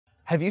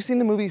Have you seen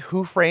the movie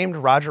Who Framed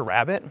Roger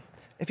Rabbit?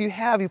 If you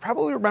have, you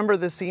probably remember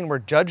this scene where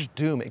Judge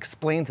Doom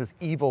explains his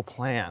evil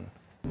plan.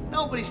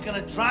 Nobody's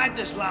gonna drive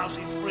this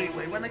lousy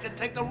freeway when they can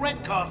take the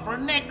red car for a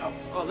nickel.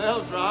 Oh,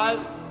 they'll drive.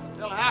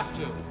 They'll have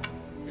to.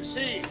 You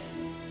see,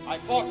 I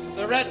bought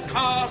the red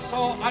car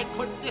so I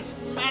could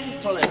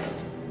dismantle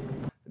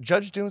it.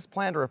 Judge Doom's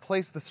plan to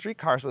replace the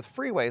streetcars with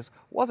freeways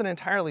wasn't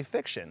entirely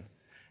fiction.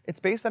 It's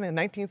based on a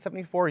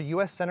 1974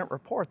 U.S. Senate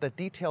report that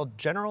detailed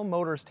General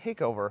Motors'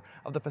 takeover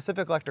of the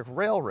Pacific Electric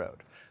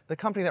Railroad, the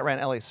company that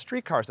ran LA's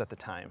streetcars at the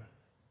time.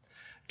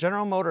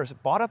 General Motors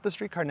bought up the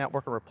streetcar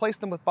network and replaced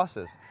them with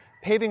buses,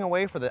 paving a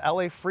way for the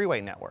LA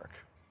freeway network.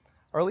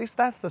 Or at least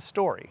that's the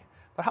story.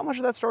 But how much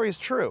of that story is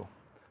true?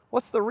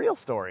 What's the real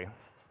story?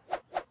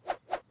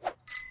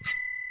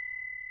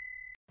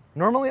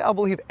 Normally I'll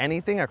believe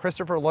anything a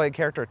Christopher Lloyd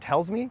character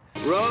tells me.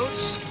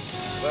 Roads?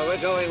 Where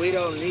we're going, we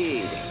don't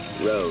need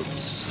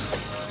roads.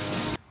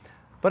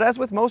 But as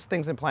with most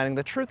things in planning,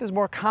 the truth is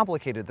more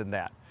complicated than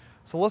that.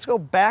 So let's go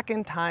back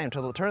in time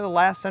to the turn of the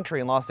last century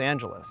in Los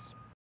Angeles.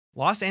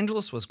 Los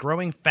Angeles was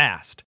growing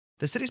fast.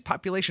 The city's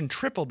population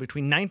tripled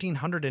between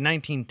 1900 and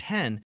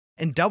 1910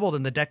 and doubled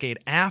in the decade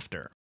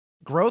after.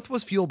 Growth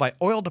was fueled by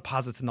oil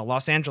deposits in the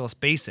Los Angeles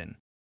basin.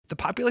 The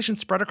population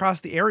spread across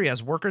the area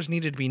as workers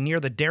needed to be near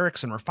the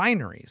derricks and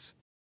refineries.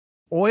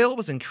 Oil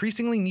was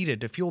increasingly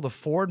needed to fuel the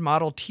Ford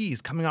Model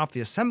Ts coming off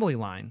the assembly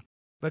line,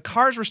 but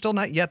cars were still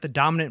not yet the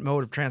dominant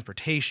mode of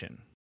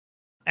transportation.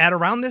 At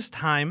around this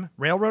time,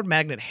 railroad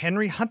magnate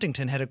Henry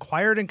Huntington had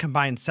acquired and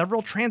combined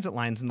several transit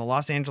lines in the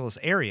Los Angeles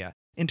area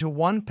into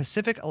one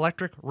Pacific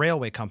Electric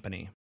Railway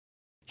Company.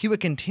 He would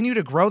continue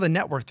to grow the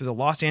network through the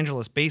Los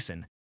Angeles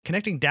basin,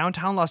 connecting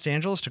downtown Los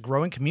Angeles to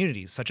growing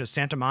communities such as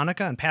Santa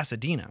Monica and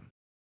Pasadena.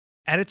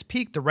 At its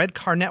peak, the Red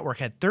Car network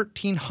had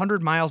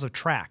 1,300 miles of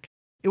track.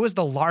 It was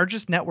the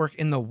largest network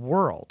in the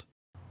world.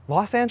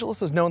 Los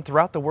Angeles was known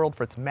throughout the world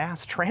for its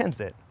mass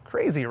transit.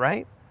 Crazy,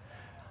 right?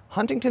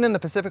 Huntington and the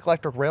Pacific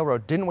Electric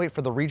Railroad didn't wait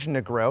for the region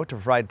to grow to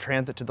provide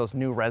transit to those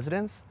new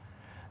residents.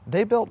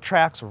 They built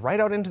tracks right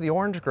out into the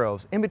orange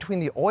groves, in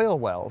between the oil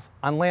wells,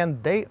 on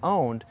land they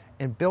owned,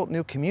 and built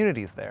new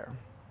communities there.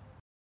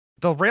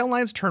 The rail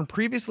lines turned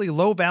previously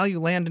low-value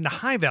land into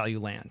high-value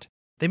land.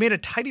 They made a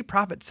tidy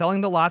profit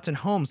selling the lots and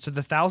homes to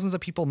the thousands of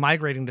people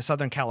migrating to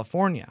Southern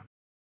California.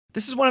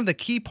 This is one of the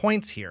key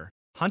points here.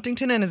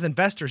 Huntington and his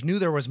investors knew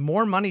there was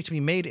more money to be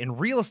made in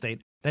real estate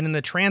than in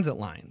the transit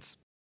lines.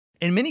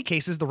 In many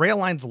cases, the rail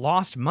lines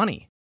lost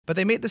money, but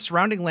they made the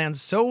surrounding land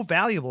so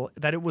valuable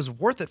that it was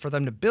worth it for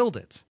them to build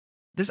it.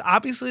 This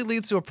obviously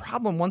leads to a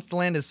problem once the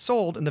land is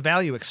sold and the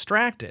value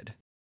extracted.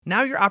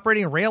 Now you're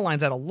operating rail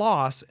lines at a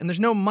loss, and there's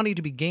no money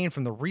to be gained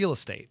from the real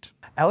estate.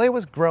 LA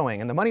was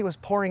growing and the money was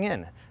pouring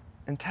in,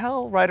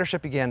 until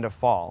ridership began to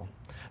fall.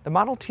 The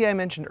Model T I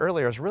mentioned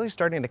earlier is really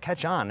starting to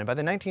catch on, and by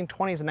the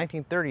 1920s and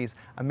 1930s,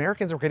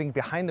 Americans were getting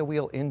behind the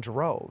wheel in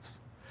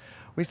droves.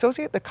 We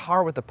associate the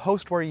car with the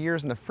post-war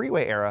years in the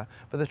freeway era,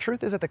 but the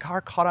truth is that the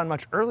car caught on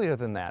much earlier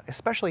than that,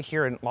 especially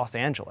here in Los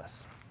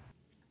Angeles.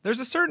 There's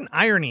a certain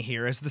irony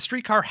here, as the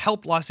streetcar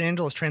helped Los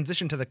Angeles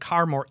transition to the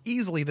car more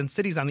easily than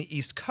cities on the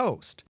East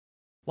Coast.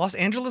 Los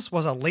Angeles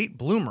was a late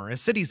bloomer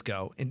as cities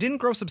go, and didn't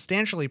grow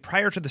substantially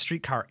prior to the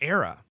streetcar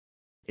era.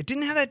 It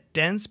didn't have that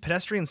dense,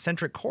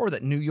 pedestrian-centric core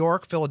that New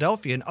York,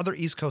 Philadelphia, and other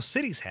East Coast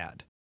cities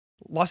had.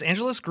 Los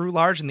Angeles grew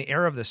large in the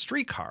era of the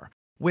streetcar,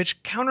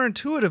 which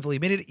counterintuitively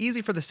made it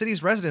easy for the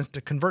city's residents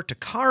to convert to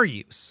car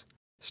use.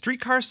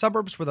 Streetcar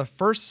suburbs were the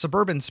first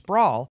suburban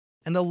sprawl,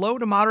 and the low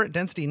to moderate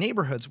density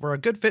neighborhoods were a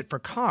good fit for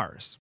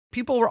cars.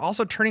 People were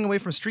also turning away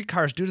from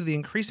streetcars due to the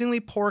increasingly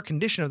poor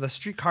condition of the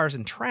streetcars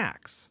and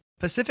tracks.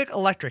 Pacific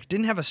Electric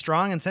didn't have a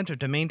strong incentive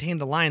to maintain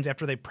the lines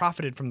after they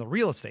profited from the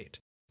real estate.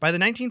 By the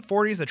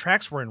 1940s, the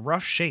tracks were in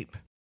rough shape.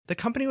 The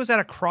company was at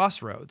a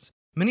crossroads.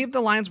 Many of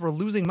the lines were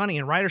losing money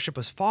and ridership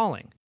was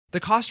falling. The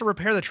cost to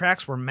repair the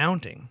tracks were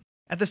mounting.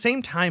 At the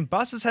same time,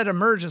 buses had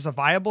emerged as a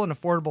viable and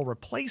affordable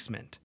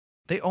replacement.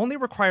 They only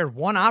required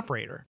one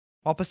operator,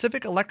 while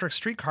Pacific Electric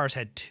streetcars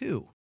had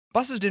two.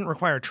 Buses didn't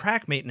require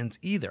track maintenance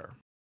either.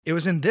 It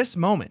was in this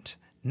moment,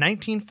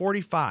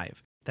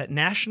 1945, that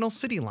National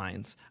City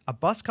Lines, a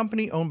bus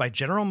company owned by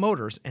General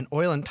Motors and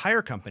oil and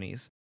tire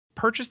companies,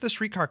 purchased the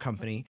streetcar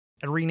company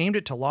and renamed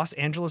it to Los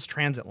Angeles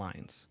Transit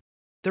Lines.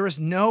 There is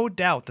no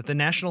doubt that the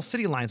National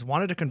City Lines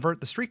wanted to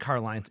convert the streetcar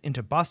lines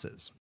into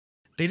buses.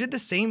 They did the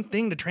same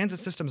thing to transit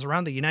systems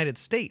around the United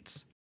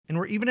States, and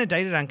were even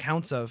indicted on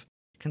counts of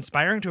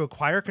conspiring to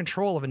acquire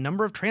control of a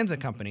number of transit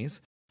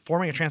companies,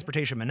 forming a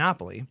transportation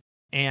monopoly,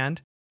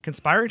 and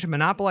conspiring to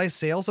monopolize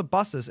sales of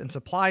buses and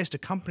supplies to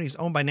companies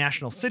owned by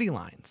National City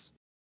Lines.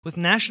 With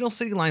National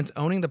City Lines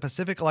owning the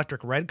Pacific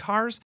Electric red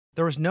cars,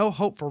 there was no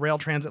hope for rail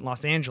transit in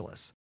Los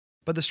Angeles.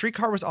 But the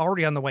streetcar was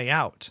already on the way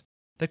out.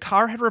 The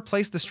car had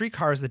replaced the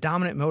streetcar as the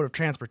dominant mode of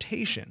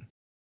transportation.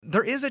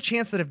 There is a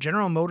chance that if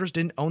General Motors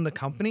didn't own the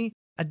company,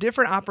 a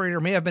different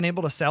operator may have been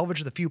able to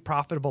salvage the few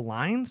profitable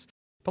lines,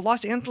 but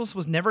Los Angeles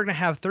was never going to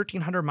have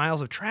 1,300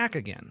 miles of track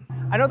again.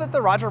 I know that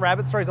the Roger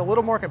Rabbit story is a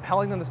little more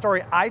compelling than the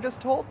story I just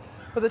told,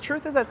 But the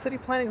truth is that city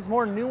planning is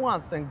more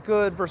nuanced than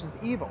good versus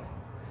evil.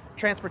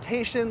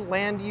 Transportation,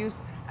 land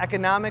use,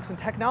 economics, and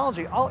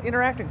technology all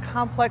interact in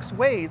complex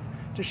ways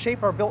to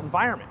shape our built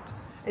environment.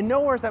 And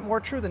nowhere is that more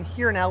true than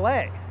here in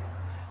LA.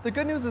 The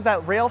good news is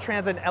that rail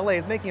transit in LA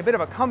is making a bit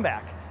of a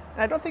comeback,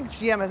 and I don't think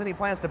GM has any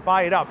plans to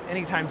buy it up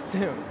anytime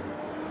soon.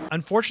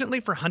 Unfortunately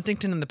for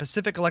Huntington and the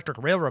Pacific Electric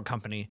Railroad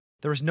Company,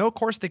 there was no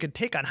course they could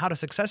take on how to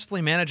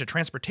successfully manage a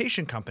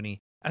transportation company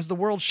as the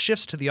world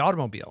shifts to the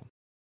automobile.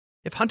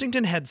 If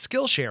Huntington had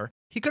Skillshare,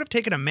 he could have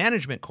taken a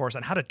management course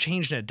on how to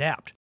change and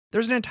adapt.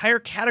 There's an entire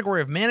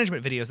category of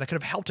management videos that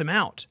could have helped him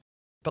out.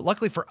 But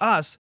luckily for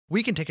us,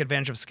 we can take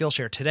advantage of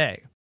Skillshare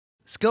today.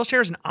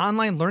 Skillshare is an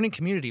online learning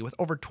community with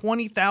over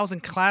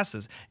 20,000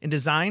 classes in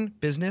design,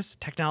 business,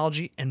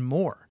 technology, and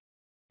more.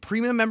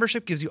 Premium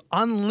membership gives you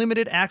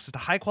unlimited access to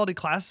high-quality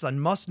classes on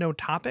must-know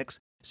topics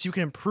so you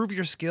can improve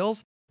your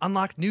skills,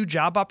 unlock new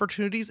job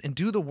opportunities, and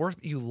do the work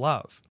that you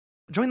love.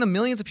 Join the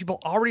millions of people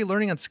already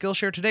learning on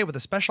Skillshare today with a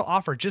special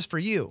offer just for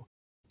you.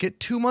 Get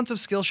 2 months of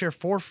Skillshare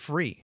for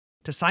free.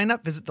 To sign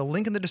up, visit the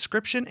link in the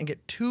description and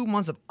get 2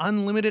 months of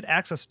unlimited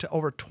access to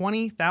over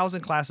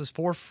 20,000 classes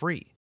for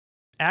free.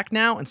 Act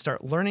now and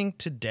start learning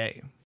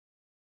today.